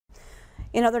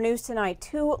In other news tonight,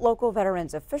 two local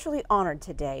veterans officially honored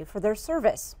today for their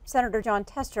service. Senator Jon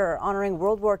Tester honoring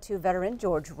World War II veteran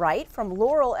George Wright from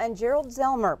Laurel and Gerald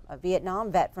Zelmer, a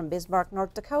Vietnam vet from Bismarck,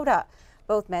 North Dakota.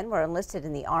 Both men were enlisted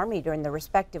in the Army during their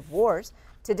respective wars.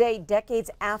 Today,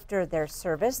 decades after their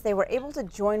service, they were able to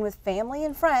join with family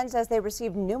and friends as they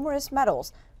received numerous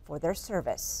medals for their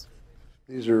service.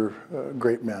 These are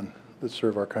great men that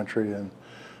serve our country and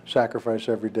sacrifice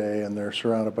every day, and they're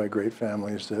surrounded by great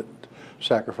families that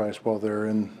sacrifice while they're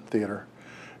in theater.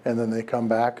 And then they come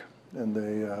back and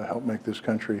they help make this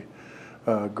country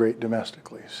great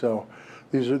domestically. So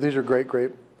these are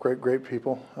great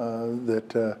people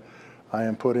that I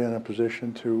am put in a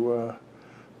position to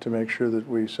make sure that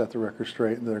we set the record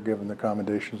straight and they're given the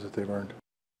commendations that they've earned.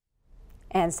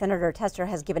 And Senator Tester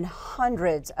has given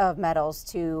hundreds of medals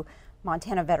to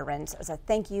Montana veterans as a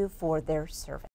thank you for their service.